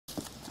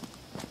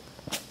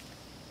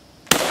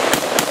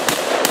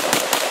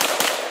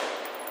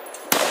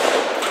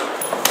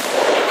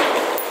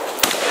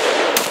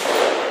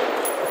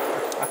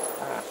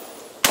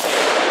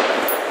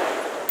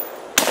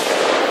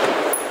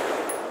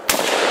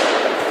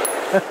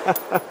Oops,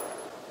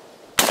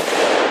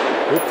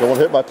 don't want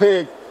to hit my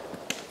pig.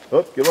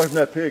 Oops, get away from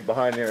that pig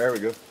behind there. There we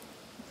go.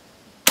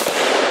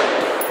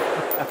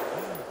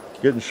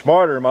 Getting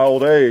smarter in my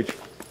old age.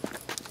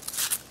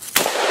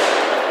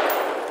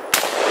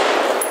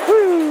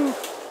 Woo!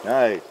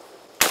 Nice.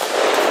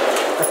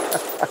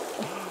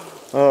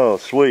 Oh,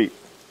 sweet.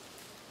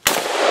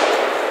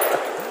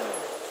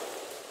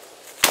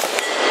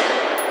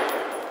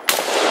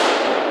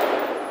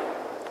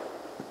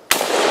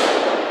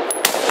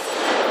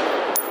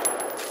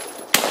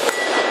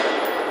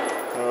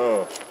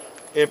 Oh,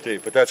 empty,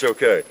 but that's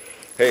okay.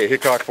 Hey,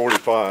 Hickok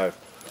 45.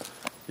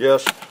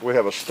 Yes, we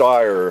have a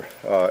Steyr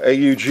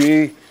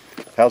AUG.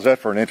 How's that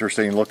for an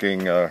interesting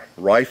looking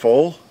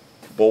rifle?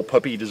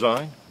 Bullpup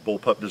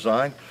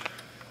design.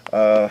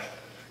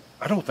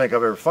 I don't think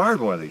I've ever fired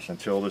one of these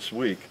until this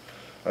week.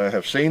 I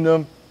have seen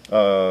them.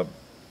 A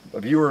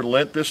viewer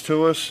lent this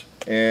to us,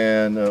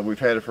 and we've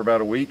had it for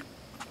about a week.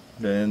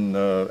 Been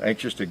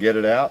anxious to get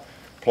it out,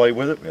 play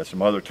with it. We had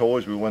some other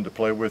toys we wanted to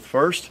play with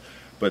first,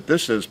 but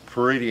this is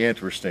pretty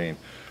interesting.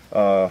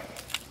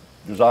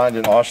 Designed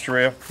in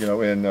Austria, you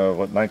know, in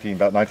about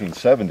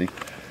 1970,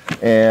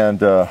 and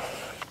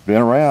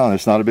been around.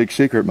 It's not a big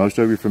secret. Most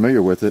of you are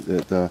familiar with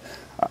it.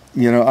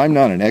 You know, I'm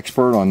not an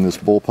expert on this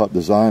bullpup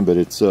design, but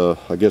it's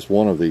I guess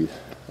one of the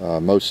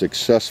most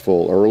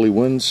successful early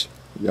ones,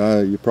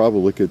 you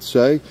probably could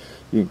say.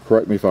 You can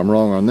correct me if I'm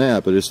wrong on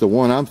that, but it's the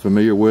one I'm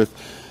familiar with,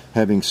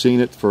 having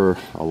seen it for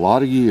a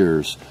lot of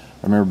years.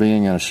 I remember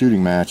being in a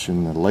shooting match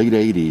in the late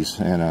 80s,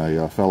 and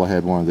a fella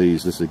had one of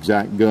these, this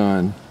exact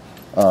gun,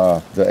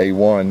 the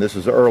A1. This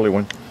is the early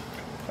one,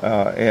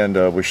 and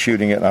was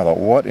shooting it, and I thought,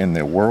 what in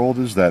the world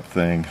is that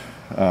thing?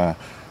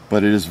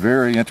 But it is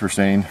very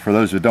interesting. For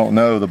those who don't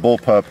know, the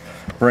bullpup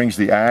brings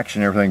the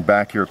action and everything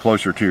back here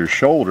closer to your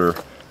shoulder,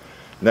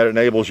 and that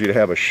enables you to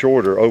have a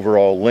shorter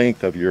overall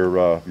length of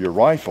your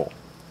rifle.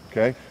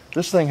 Okay,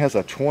 this thing has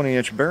a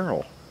 20-inch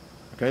barrel.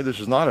 Okay, this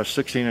is not a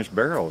 16-inch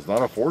barrel. It's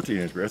not a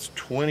 14-inch barrel. It's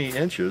 20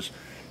 inches,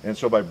 and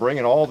so by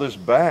bringing all this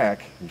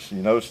back,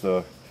 you notice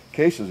the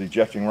case is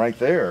ejecting right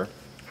there,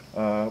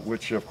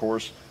 which of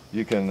course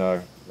you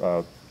can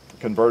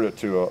convert it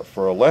to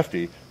for a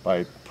lefty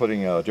by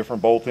putting a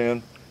different bolt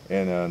in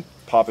and then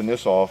popping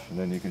this off, and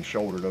then you can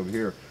shoulder it over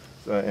here.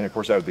 And of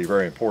course that would be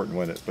very important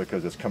when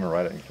because it's coming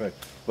right at your face.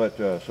 But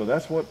so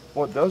that's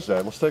what does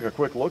that. Let's take a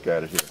quick look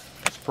at it here.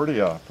 It's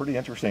pretty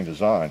interesting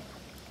design,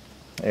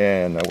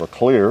 and we're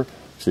clear.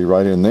 See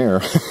right in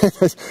there.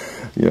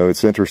 You know,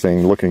 it's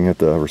interesting looking at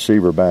the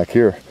receiver back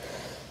here.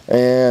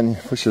 And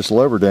push this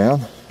lever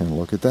down and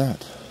look at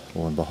that.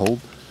 Lo and behold,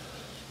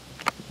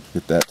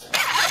 get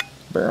that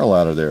barrel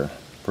out of there.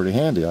 Pretty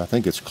handy. I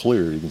think it's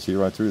clear. You can see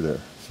right through there.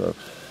 So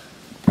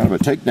kind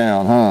of a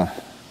takedown, huh?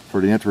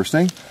 Pretty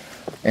interesting.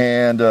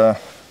 And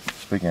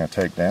speaking of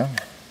takedown,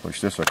 push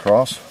this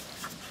across.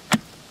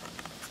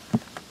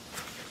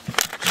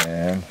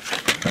 And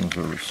comes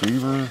the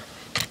receiver,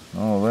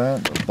 all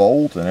that, the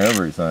bolt and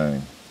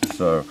everything.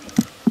 So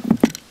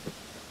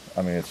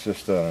I mean, it's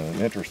just an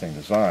interesting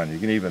design. You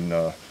can even,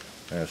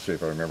 let's see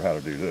if I remember how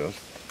to do this,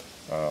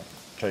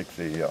 take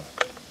the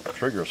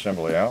trigger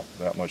assembly out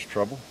without much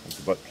trouble, with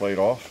the butt plate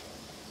off.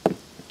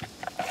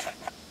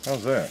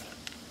 How's that?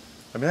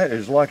 I mean, that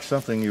is like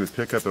something you would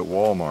pick up at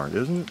Walmart,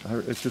 isn't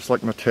it? It's just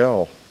like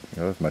Mattel.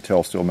 You know, if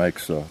Mattel still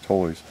makes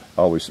toys.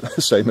 I always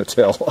say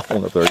Mattel. I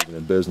don't know if they're even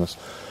in business.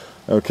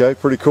 Okay,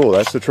 pretty cool.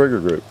 That's the trigger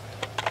group.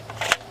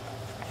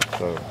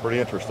 So, pretty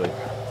interesting.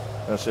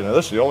 Now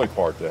this is the only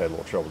part that I had a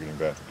little trouble getting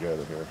back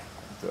together here.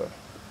 See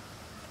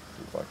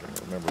if I can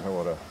remember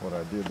what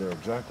I did there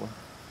exactly.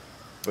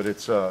 But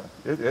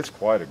it's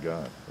quite a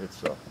gun.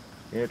 It's an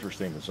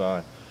interesting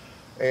design.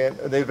 And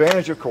the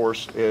advantage, of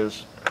course,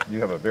 is you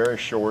have a very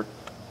short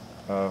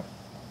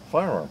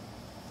firearm,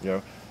 you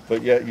know,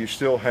 but yet you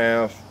still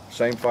have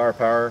same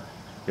firepower.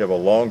 You have a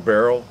long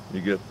barrel.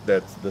 You get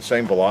the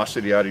same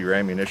velocity out of your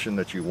ammunition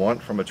that you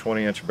want from a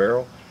 20-inch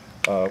barrel.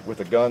 With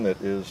a gun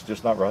that is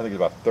just not, I think it's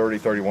about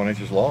 31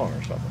 inches long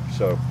or something.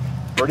 So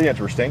pretty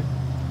interesting.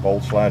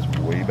 Bolt slides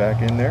way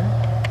back in there.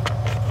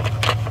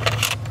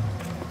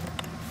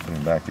 Put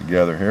them back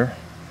together here.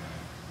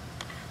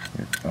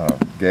 Your,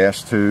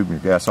 gas tube, your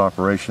gas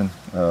operation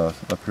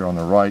up here on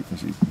the right.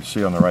 As you can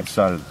see on the right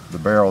side of the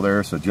barrel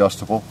there, it's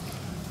adjustable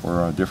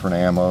for different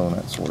ammo and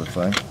that sort of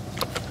thing.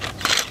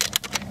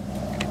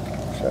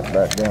 Push that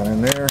back down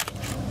in there.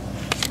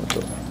 Put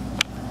the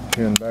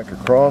pin back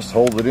across,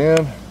 hold it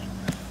in.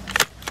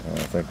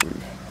 I think we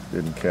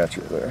didn't catch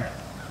it there.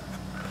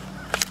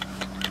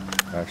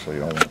 Actually,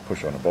 you don't want to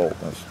push on the bolt.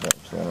 That's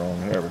what's going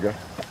on. There we go.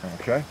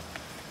 Okay.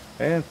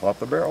 And pop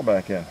the barrel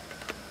back in.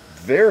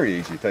 Very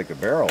easy to take the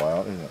barrel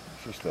out, isn't it?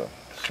 It's just a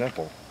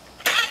simple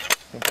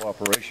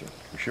operation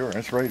for sure. And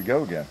it's ready to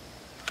go again.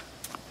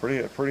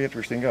 Pretty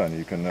interesting gun.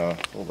 You can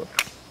pull the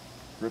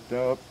grip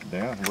up,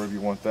 down, wherever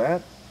you want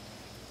that.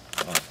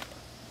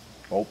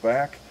 Bolt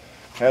back.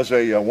 Has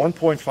a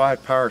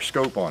 1.5 power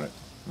scope on it.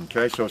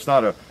 Okay, so it's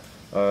not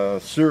a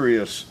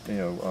serious,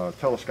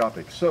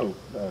 telescopic scope,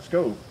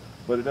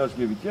 but it does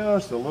give you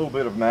just a little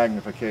bit of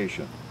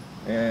magnification.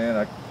 And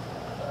I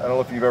don't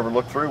know if you've ever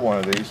looked through one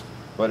of these,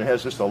 but it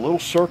has just a little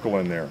circle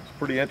in there. It's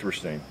pretty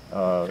interesting.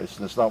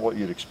 It's not what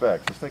you'd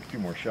expect. Let's take a few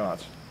more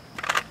shots.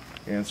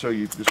 And so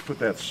you just put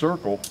that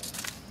circle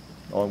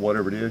on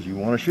whatever it is you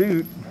want to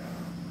shoot.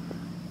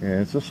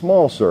 And it's a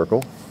small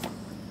circle.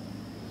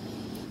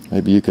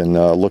 Maybe you can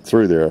look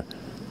through there.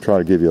 Try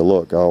to give you a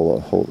look. I'll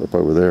hold it up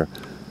over there.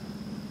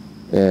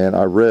 And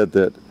I read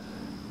that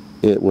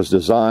it was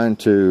designed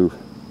to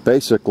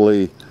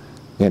basically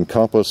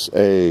encompass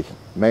a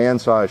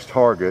man-sized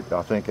target,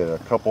 I think at a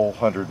couple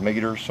 100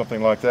 meters,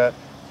 something like that.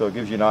 So it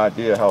gives you an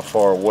idea how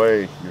far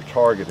away your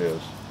target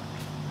is.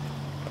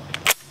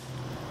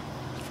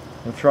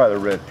 Let's try the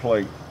red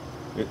plate.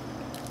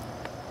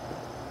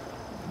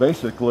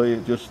 Basically,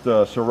 it just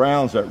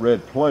surrounds that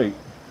red plate,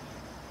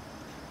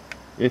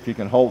 if you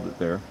can hold it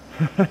there.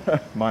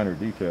 Minor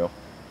detail.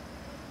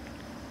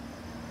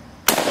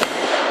 There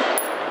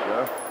you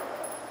go.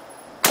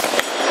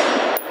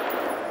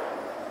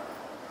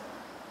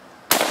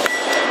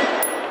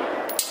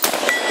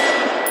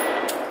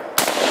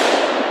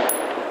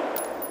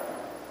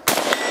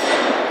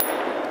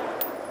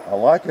 I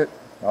like it.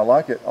 I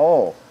like it.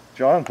 Oh,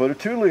 John put a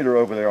 2-liter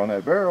over there on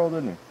that barrel,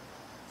 didn't he?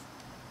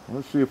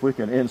 Let's see if we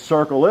can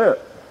encircle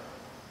it.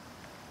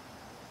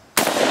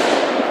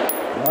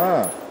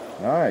 Ah,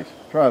 nice.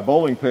 Try a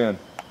bowling pin.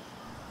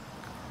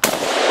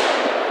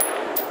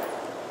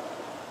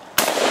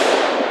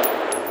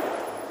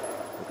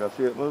 Look, I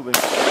see it moving.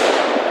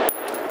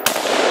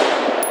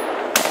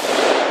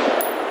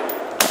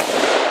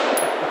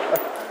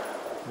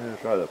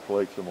 Try that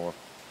plate some more.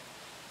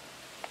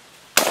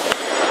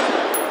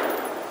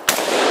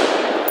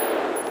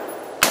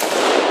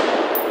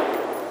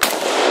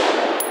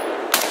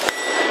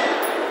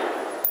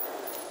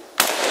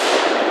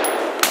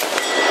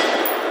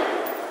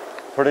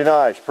 Pretty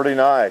nice, pretty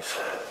nice.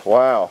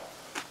 Wow.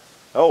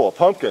 Oh, a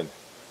pumpkin.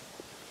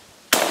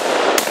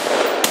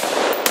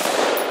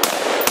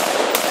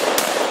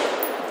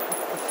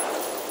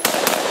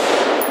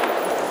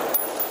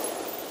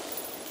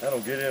 I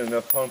don't get in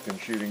enough pumpkin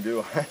shooting,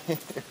 do I?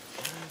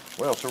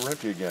 Well, so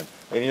empty again.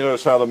 And you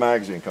notice how the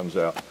magazine comes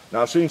out.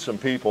 Now, I've seen some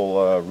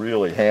people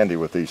really handy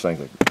with these things.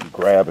 Like you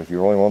grab, if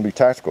you only want to be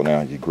tactical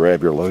now, you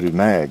grab your loaded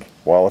mag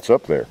while it's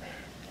up there.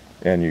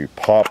 And you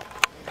pop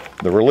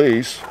the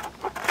release.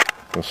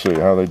 Let's see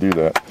how they do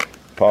that.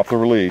 Pop the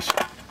release,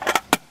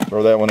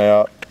 throw that one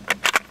out,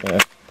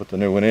 and put the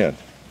new one in.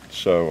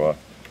 So,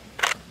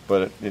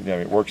 but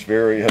it works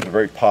it has a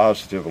very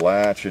positive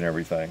latch and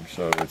everything.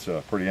 So it's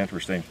a pretty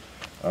interesting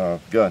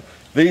gun.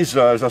 These,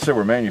 as I said,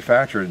 were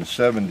manufactured in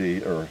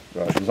 '70 or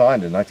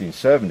designed in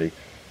 1970,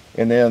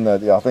 and then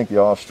I think the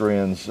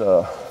Austrians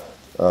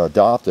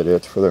adopted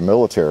it for their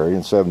military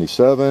in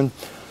 '77.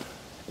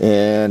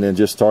 And then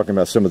just talking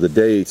about some of the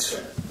dates,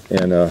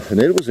 and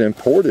it was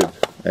imported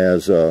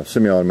as a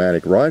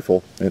semi-automatic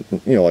rifle, and,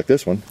 like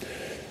this one,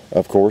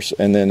 of course.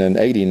 And then in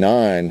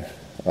 '89,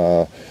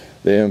 the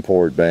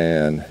import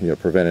ban,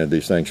 prevented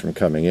these things from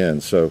coming in.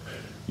 So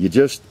you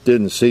just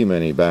didn't see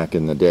many back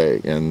in the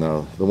day, and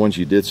the ones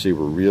you did see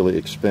were really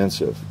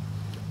expensive.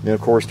 And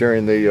of course,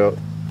 during the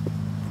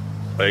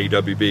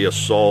AWB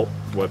assault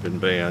weapon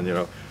ban,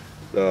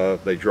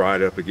 they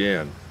dried up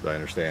again, I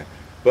understand.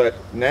 But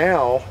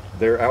now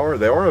they are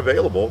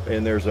available,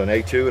 and there's an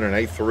A2 and an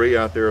A3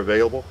 out there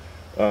available.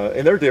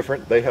 And they're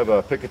different. They have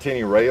a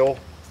Picatinny rail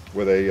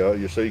where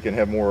they so you can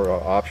have more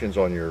options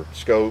on your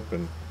scope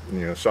and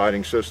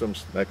sighting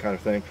systems, that kind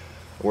of thing.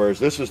 Whereas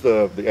this is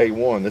the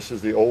A1. This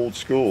is the old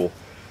school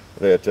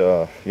that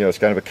it's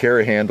kind of a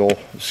carry handle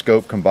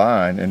scope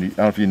combined. And I don't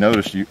know if you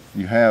noticed, you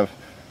have,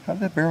 how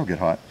did that barrel get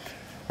hot?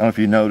 I don't know if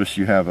you noticed,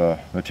 you have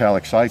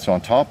metallic sights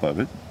on top of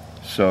it.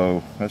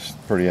 So that's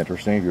pretty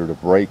interesting. If you were to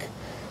break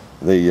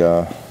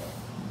the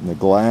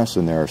glass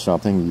in there or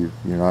something,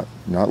 you're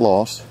not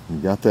lost. You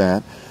got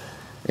that.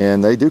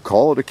 And they do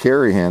call it a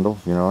carry handle.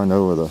 I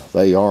know with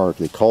the AR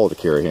they call it a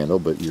carry handle,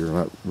 but you're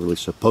not really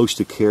supposed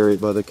to carry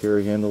it by the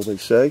carry handle, they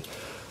say.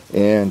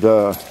 And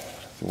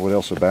what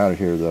else about it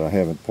here that I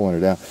haven't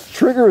pointed out?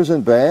 Trigger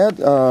isn't bad.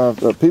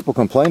 People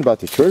complain about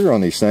the trigger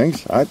on these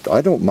things.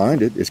 I don't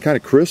mind it. It's kind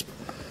of crisp,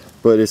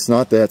 but it's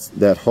not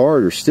that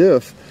hard or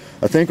stiff.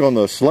 I think on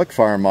the select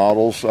fire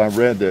models, I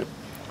read that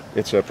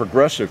it's a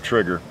progressive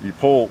trigger. You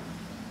pull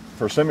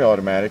for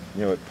semi-automatic,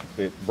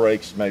 it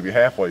breaks maybe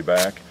halfway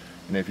back,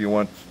 and if you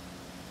want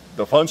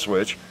the fun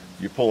switch,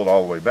 you pull it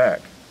all the way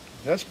back.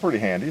 That's pretty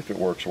handy if it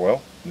works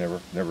well. Never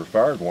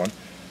fired one,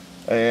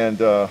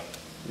 and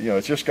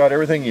it's just got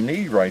everything you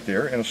need right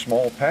there in a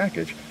small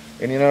package.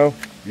 And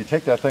you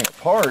take that thing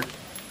apart,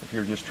 if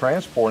you're just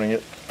transporting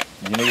it,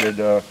 you needed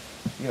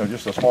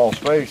just a small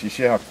space. You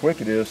see how quick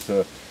it is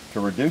to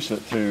reduce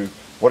it to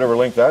whatever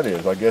length that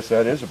is. I guess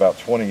that is about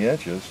 20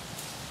 inches,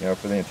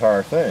 for the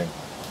entire thing.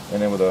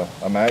 And then with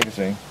a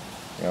magazine,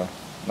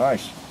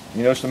 nice.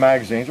 You notice the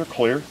magazines are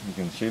clear. You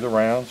can see the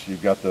rounds.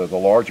 You've got the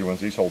larger ones.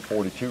 These hold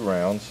 42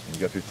 rounds. You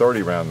got through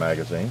 30 round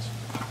magazines.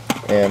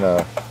 And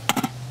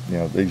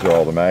these are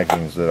all the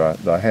magazines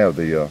that I have.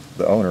 The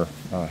owner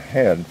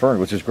had in front,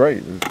 which is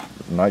great.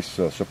 nice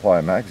supply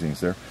of magazines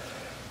there.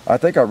 I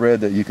think I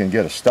read that you can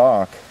get a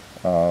stock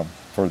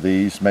for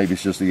these, maybe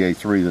it's just the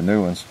A3, the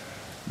new ones,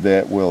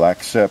 that will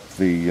accept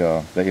the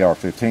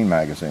AR-15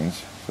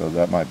 magazines. So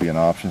that might be an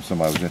option,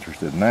 somebody was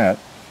interested in that.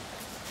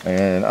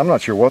 And I'm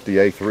not sure what the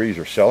A3s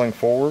are selling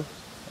for,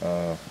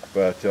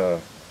 but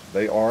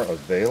they are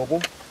available.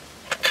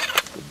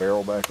 Put the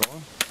barrel back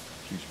on,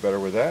 shoots better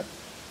with that.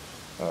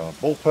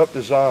 Bullpup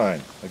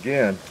design,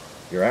 again,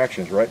 your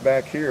action's right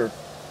back here,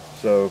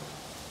 so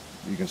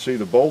you can see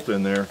the bolt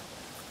in there.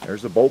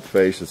 There's the bolt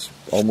face. It's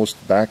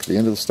almost back at the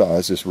end of the style.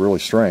 It's just really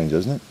strange,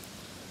 isn't it?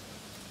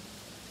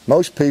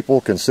 Most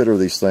people consider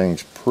these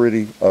things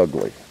pretty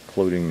ugly,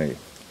 including me.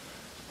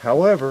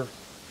 However,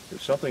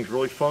 if something's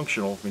really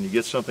functional, when you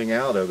get something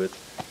out of it,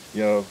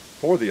 you know,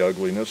 for the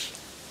ugliness,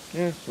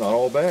 yeah, it's not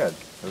all bad.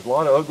 There's a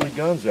lot of ugly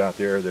guns out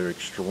there that are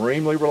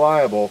extremely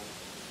reliable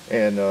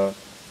and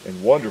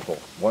wonderful,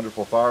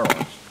 wonderful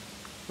firearms.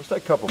 Let's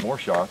take a couple more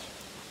shots.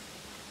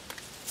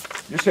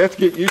 You just have to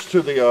get used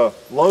to the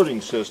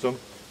loading system,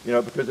 you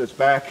know, because it's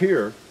back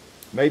here.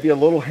 Maybe a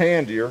little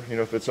handier, you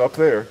know, if it's up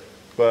there.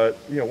 But,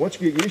 you know,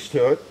 once you get used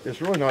to it,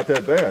 it's really not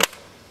that bad.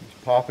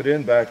 Just pop it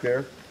in back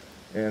there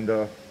and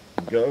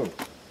go.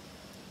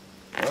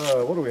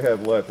 What do we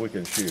have left we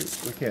can shoot?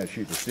 We can't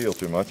shoot the steel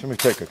too much. Let me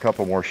take a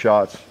couple more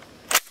shots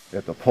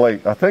at the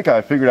plate. I think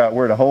I figured out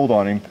where to hold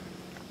on him.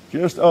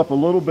 Just up a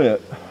little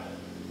bit.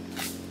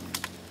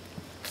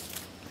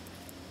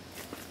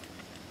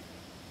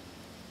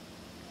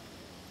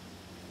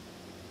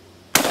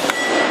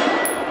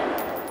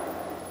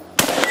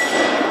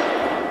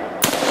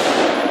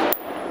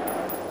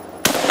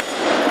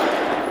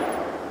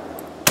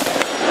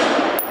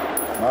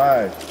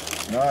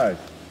 Nice, nice.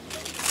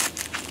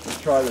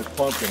 Let's try this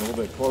pumpkin a little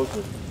bit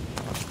closer.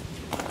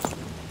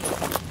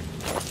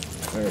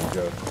 There we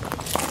go.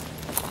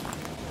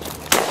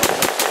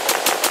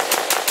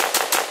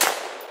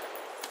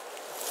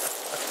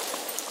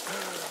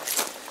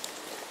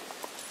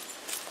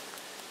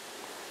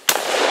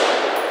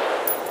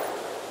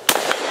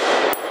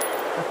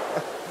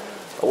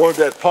 I wanted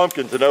that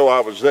pumpkin to know I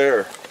was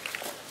there.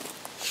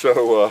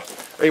 So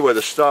anyway,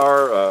 the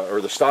Steyr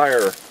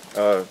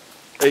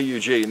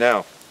AUG.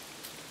 Now,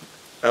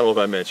 I don't know if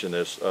I mentioned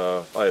this.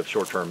 I have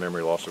short-term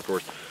memory loss, of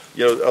course.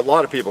 You know, a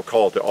lot of people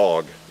call it the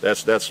AUG.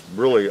 That's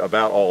really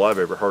about all I've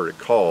ever heard it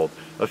called.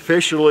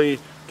 Officially,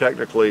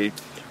 technically,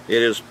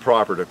 it is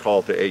proper to call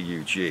it the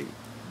AUG.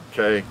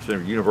 Okay, so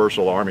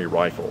Universal Army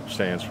Rifle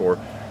stands for,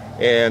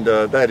 and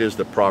that is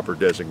the proper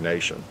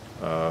designation.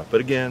 But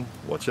again,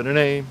 what's in a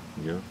name?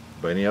 You know,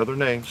 by any other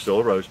name,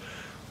 still a rose.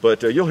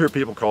 But you'll hear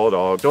people call it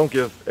AUG. Don't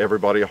give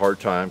everybody a hard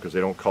time because they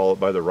don't call it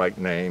by the right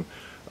name.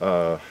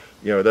 You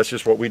know, that's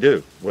just what we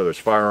do, whether it's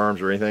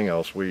firearms or anything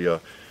else. We go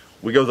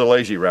the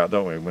lazy route,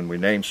 don't we? When we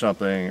name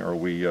something or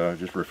we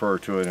just refer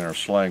to it in our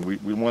slang,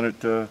 we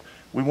want it.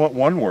 We want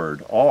one word,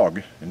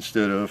 AUG,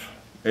 instead of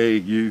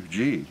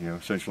AUG. You know,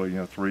 essentially, you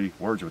know, 3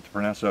 words to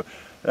pronounce. So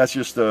that's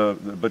just.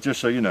 But just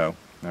so you know,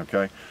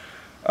 okay.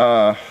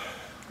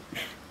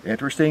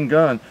 Interesting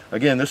gun.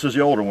 Again, this is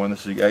the older one.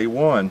 This is the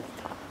A1,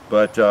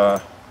 but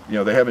you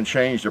know, they haven't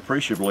changed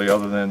appreciably,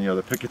 other than, you know,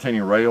 the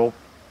Picatinny rail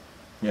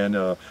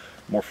and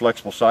more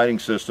flexible sighting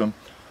system.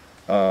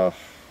 I've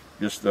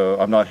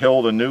not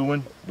held a new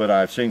one, but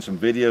I've seen some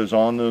videos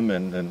on them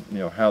and you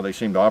know how they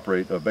seem to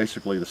operate.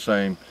 Basically the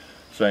same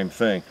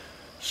thing.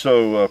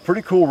 So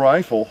pretty cool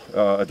rifle,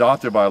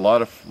 adopted by a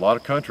lot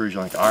of countries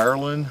like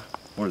Ireland,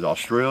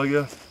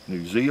 Australia,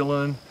 New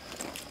Zealand,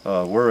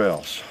 where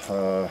else?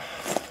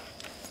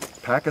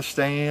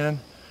 Pakistan,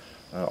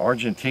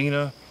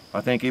 Argentina.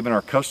 I think even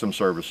our customs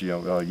service, you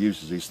know,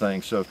 uses these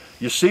things. So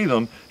you see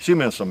them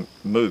in some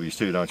movies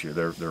too, don't you?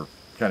 They're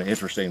kind of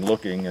interesting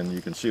looking, and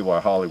you can see why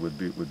Hollywood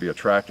would be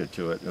attracted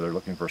to it. They're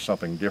looking for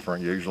something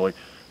different usually.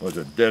 Was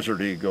a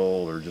Desert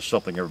Eagle or just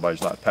something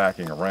everybody's not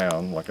packing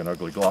around, like an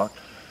ugly Glock.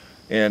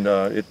 And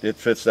it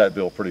fits that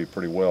bill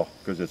pretty well,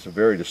 because it's a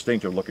very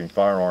distinctive looking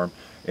firearm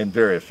and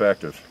very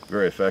effective.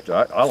 Very effective.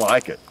 I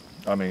like it.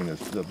 I mean,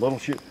 it's the little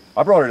shit.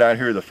 I brought it out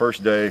here the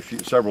first day,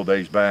 several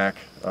days back,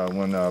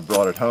 when I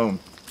brought it home.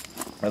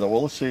 I thought,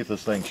 well, let's see if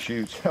this thing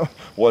shoots,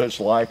 what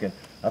it's like. And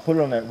I put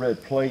it on that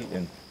red plate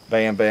and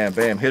bam, bam,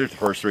 bam, hit it the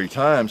first 3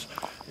 times,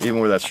 even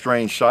with that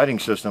strange sighting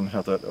system.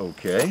 I thought,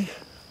 okay,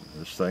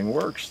 this thing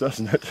works,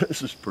 doesn't it?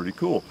 This is pretty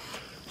cool.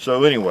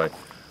 So anyway,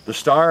 the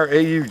Steyr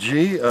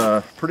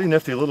AUG, pretty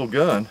nifty little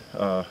gun.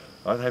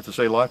 I'd have to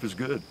say life is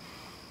good.